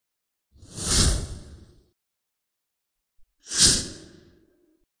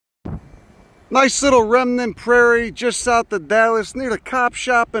Nice little remnant prairie just south of Dallas, near the cop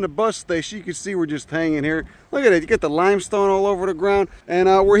shop and a bus station. You can see we're just hanging here. Look at it, you get the limestone all over the ground. And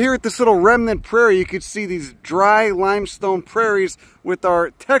we're here at this little remnant prairie. You can see these dry limestone prairies with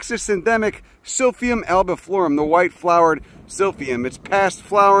our Texas endemic Silphium albiflorum, the white flowered Silphium. It's past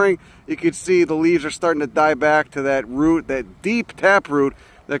flowering. You can see the leaves are starting to die back to that root, that deep tap root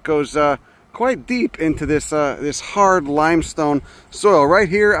that goes quite deep into this this hard limestone soil. Right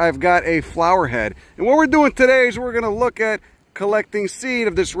here I've got a flower head, and what we're doing today is we're going to look at collecting seed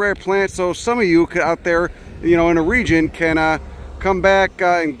of this rare plant, so some of you out there, you know, in a region can come back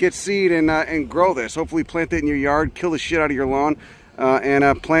and get seed and grow this. Hopefully plant it in your yard, kill the shit out of your lawn,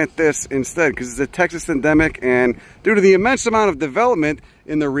 and plant this instead, because it's a Texas endemic, and due to the immense amount of development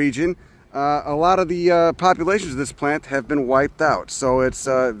in the region, a lot of the populations of this plant have been wiped out. So it's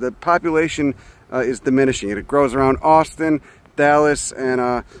the population is diminishing. It grows around Austin, Dallas,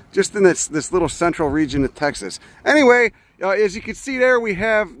 and just in this little central region of Texas. Anyway, as you can see there, we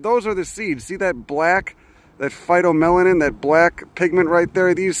have, those are the seeds. See that black, that phytomelanin, that black pigment right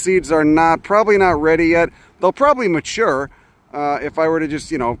there? These seeds are probably not ready yet. They'll probably mature if I were to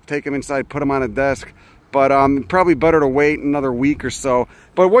just, you know, take them inside, put them on a desk. But probably better to wait another week or so.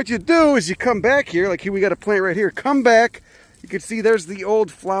 But what you do is you come back here, like here we got a plant right here. Come back, you can see there's the old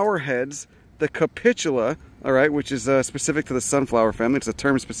flower heads, the capitula, all right, which is specific to the sunflower family. It's a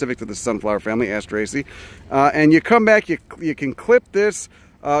term specific to the sunflower family, ask Tracy. And you come back, you can clip this.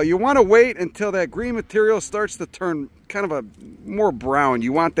 You want to wait until that green material starts to turn kind of a more brown.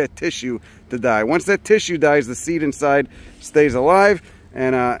 You want that tissue to die. Once that tissue dies, the seed inside stays alive.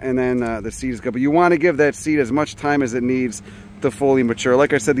 And then the seeds go. But you want to give that seed as much time as it needs to fully mature.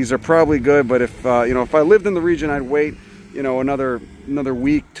 Like I said, these are probably good, but if you know, if I lived in the region, I'd wait, you know, another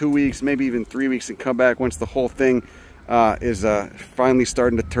week, 2 weeks, maybe even 3 weeks, and come back once the whole thing is finally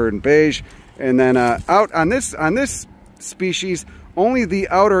starting to turn beige. And then out on this species, only the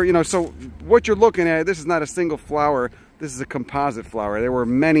outer, you know, so what you're looking at, this is not a single flower. This is a composite flower. There were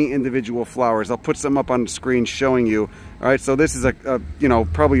many individual flowers. I'll put some up on the screen showing you. All right, so this is a you know,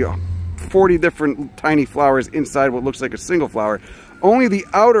 probably 40 different tiny flowers inside what looks like a single flower. Only the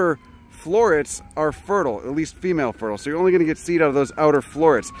outer florets are fertile, at least female fertile. So you're only going to get seed out of those outer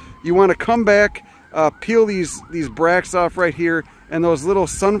florets. You want to come back, peel these bracts off right here, and those little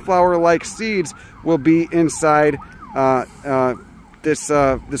sunflower-like seeds will be inside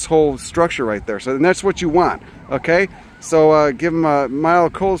this whole structure right there. So and that's what you want. Okay. So give them a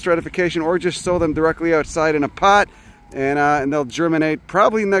mild cold stratification, or just sow them directly outside in a pot, and they'll germinate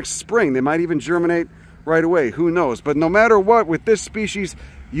probably next spring. They might even germinate right away. Who knows? But no matter what, with this species,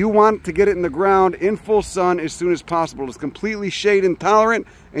 you want to get it in the ground in full sun as soon as possible. It's completely shade intolerant,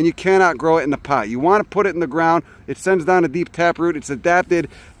 and you cannot grow it in the pot. You want to put it in the ground. It sends down a deep taproot. It's adapted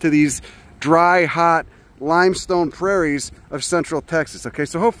to these dry, hot limestone prairies of central Texas. Okay,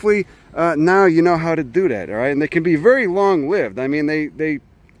 so hopefully now you know how to do that. All right, and they can be very long-lived. I mean, they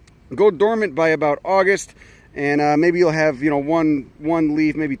go dormant by about August, and maybe you'll have, you know, one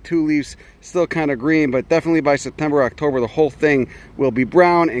leaf, maybe 2 leaves still kind of green, but definitely by September, October, the whole thing will be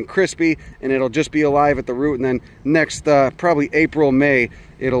brown and crispy, and it'll just be alive at the root. And then next probably April, May,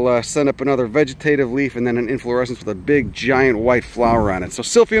 it'll send up another vegetative leaf and then an inflorescence with a big giant white flower on it. So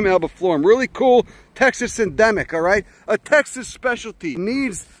Silphium albiflorum, really cool Texas endemic, all right? A Texas specialty.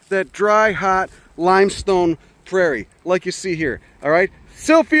 Needs that dry, hot limestone prairie like you see here, all right?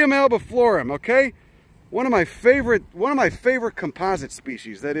 Silphium albiflorum, okay? One of my favorite composite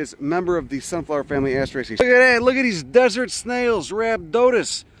species that is member of the sunflower family Asteraceae. Look at that, look at these desert snails,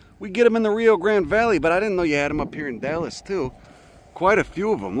 Rhabdotis. We get them in the Rio Grande Valley, but I didn't know you had them up here in Dallas too. Quite a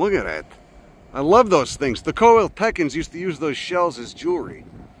few of them, look at that. I love those things. The Coeltecans used to use those shells as jewelry.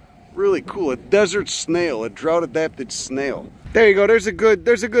 Really cool, a desert snail, a drought adapted snail. There you go, there's a good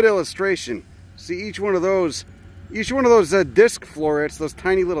illustration. See, each one of those disc florets, those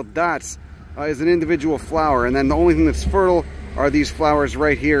tiny little dots, is an individual flower, and then the only thing that's fertile are these flowers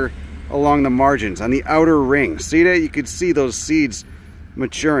right here along the margins on the outer ring. See that? You could see those seeds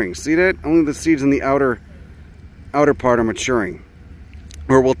maturing. See that? Only the seeds in the outer part are maturing,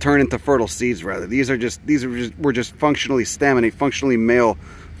 or will turn into fertile seeds rather. We're just functionally staminate, functionally male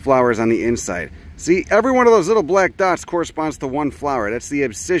flowers on the inside. See, every one of those little black dots corresponds to one flower. That's the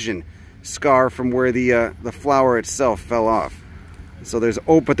abscission scar from where the flower itself fell off. So there's,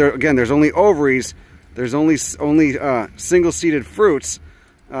 but there again, there's only ovaries. There's only single-seeded fruits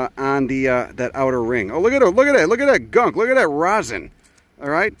on the that outer ring. Oh, look at that gunk. Look at that rosin. All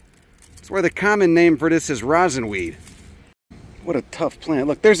right, that's why the common name for this is Rosinweed. What a tough plant.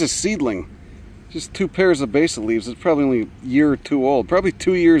 Look, there's a seedling. Just 2 pairs of basal leaves. It's probably only a year or 2 old. Probably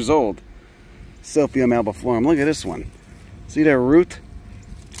 2 years old. Silphium albiflorum. Look at this one. See that root?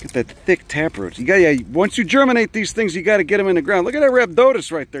 Get that thick taproot. You got, once you germinate these things, you got to get them in the ground. Look at that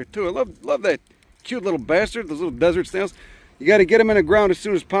rhabdotus right there too. I love that cute little bastard. Those little desert snails. You got to get them in the ground as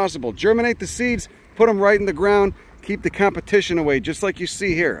soon as possible. Germinate the seeds, put them right in the ground. Keep the competition away, just like you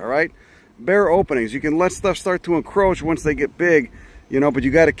see here. All right, bare openings. You can let stuff start to encroach once they get big, you know. But you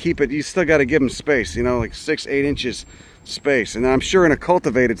got to keep it. You still got to give them space, you know, like 6-8 inches space. And I'm sure in a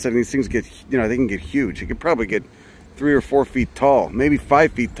cultivated setting, these things get, you know, they can get huge. You could probably get 3 or 4 feet tall, maybe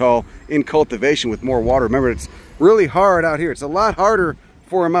 5 feet tall in cultivation with more water. Remember, it's really hard out here. It's a lot harder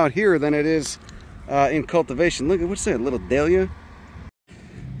for them out here than it is in cultivation. Look at, what's that, little dahlia?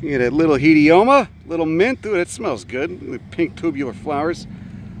 You get that little hedioma, little mint. Ooh, that smells good. With pink tubular flowers.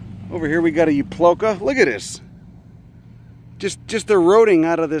 Over here we got a euploca. Look at this. Just eroding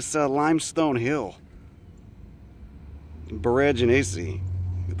out of this limestone hill. Boraginaceae.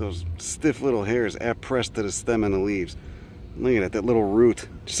 Those stiff little hairs pressed to the stem and the leaves. Look at that little root.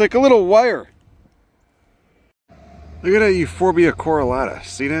 Just like a little wire. Look at that Euphorbia correlata.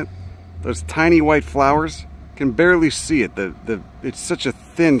 See that? Those tiny white flowers. Can barely see it. It's such a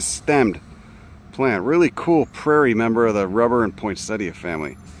thin stemmed plant. Really cool prairie member of the rubber and poinsettia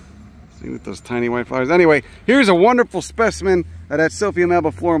family. See, with those tiny white flowers. Anyway, here's a wonderful specimen of that Silphium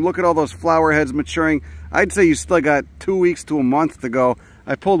albiflorum. Look at all those flower heads maturing. I'd say you still got 2 weeks to a month to go.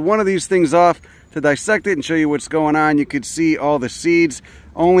 I pulled one of these things off to dissect it and show you what's going on. You could see all the seeds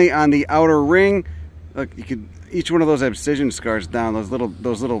only on the outer ring. Look, you could, each one of those abscission scars down, those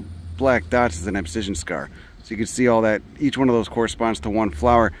little black dots is an abscission scar. So you can see all that. Each one of those corresponds to one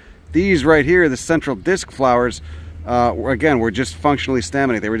flower. These right here, the central disc flowers, again, were just functionally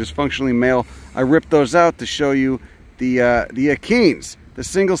staminate. They were just functionally male. I ripped those out to show you the achenes, the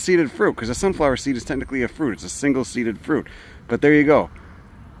single-seeded fruit, because a sunflower seed is technically a fruit. It's a single-seeded fruit. But there you go.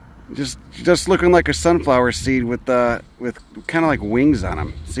 Just looking like a sunflower seed with kind of like wings on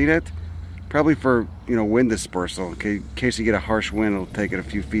them. See that? Probably for, you know, wind dispersal. In case you get a harsh wind, it'll take it a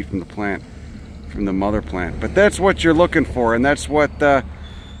few feet from the plant, from the mother plant. But that's what you're looking for, and that's what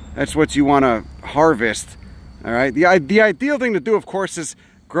you want to harvest. All right. The ideal thing to do, of course, is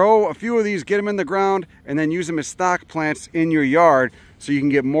grow a few of these, get them in the ground, and then use them as stock plants in your yard, so you can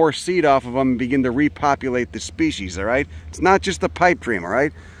get more seed off of them and begin to repopulate the species. All right. It's not just a pipe dream. All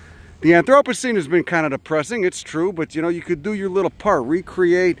right. The Anthropocene has been kind of depressing, it's true, but you know, you could do your little part,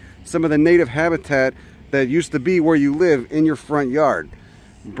 recreate some of the native habitat that used to be where you live in your front yard.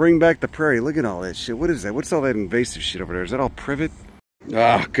 Bring back the prairie. Look at all that shit. What is that? What's all that invasive shit over there? Is that all privet?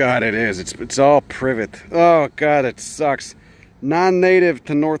 Oh God, it is. It's all privet. Oh God, it sucks. Non-native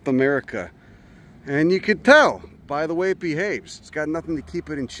to North America. And you could tell by the way it behaves. It's got nothing to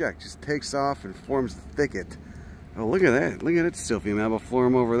keep it in check. Just takes off and forms the thicket. Oh, look at that. Look at that Silphium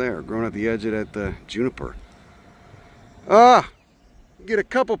albiflorum over there, growing at the edge of that juniper. Get a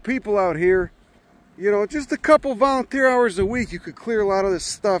couple people out here, you know, just a couple volunteer hours a week, you could clear a lot of this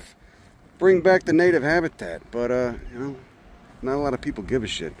stuff, bring back the native habitat. But, you know, not a lot of people give a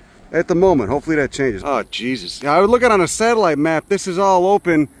shit at the moment. Hopefully that changes. Oh, Jesus. I was looking on a satellite map. This is all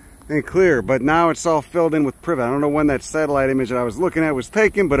open and clear, but now it's all filled in with privet. I don't know when that satellite image that I was looking at was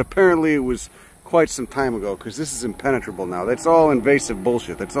taken, but apparently it was quite some time ago, because this is impenetrable now. That's all invasive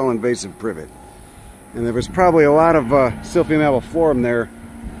bullshit. That's all invasive privet. And there was probably a lot of Silphium albiflorum there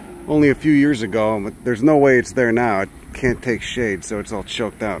only a few years ago, but there's no way it's there now. It can't take shade, so it's all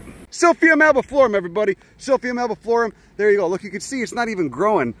choked out. Silphium albiflorum, everybody. Silphium albiflorum. There you go. Look, you can see it's not even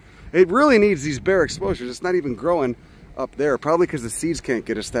growing. It really needs these bare exposures. It's not even growing up there, probably because the seeds can't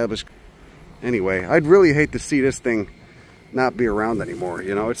get established. Anyway, I'd really hate to see this thing not be around anymore.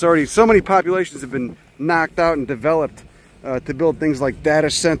 You know, it's already, so many populations have been knocked out and developed to build things like data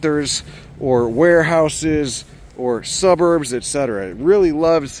centers or warehouses or suburbs, etc. It really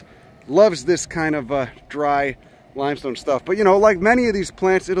loves this kind of dry limestone stuff. But you know, like many of these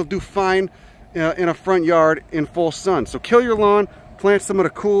plants, it'll do fine in a front yard in full sun. So kill your lawn, plant some of the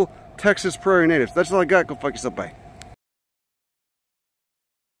cool Texas prairie natives. That's all I got. Go fuck yourself. Bye.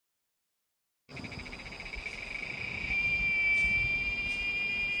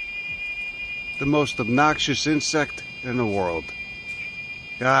 The most obnoxious insect in the world.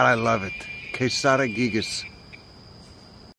 God, I love it. Quesada gigas.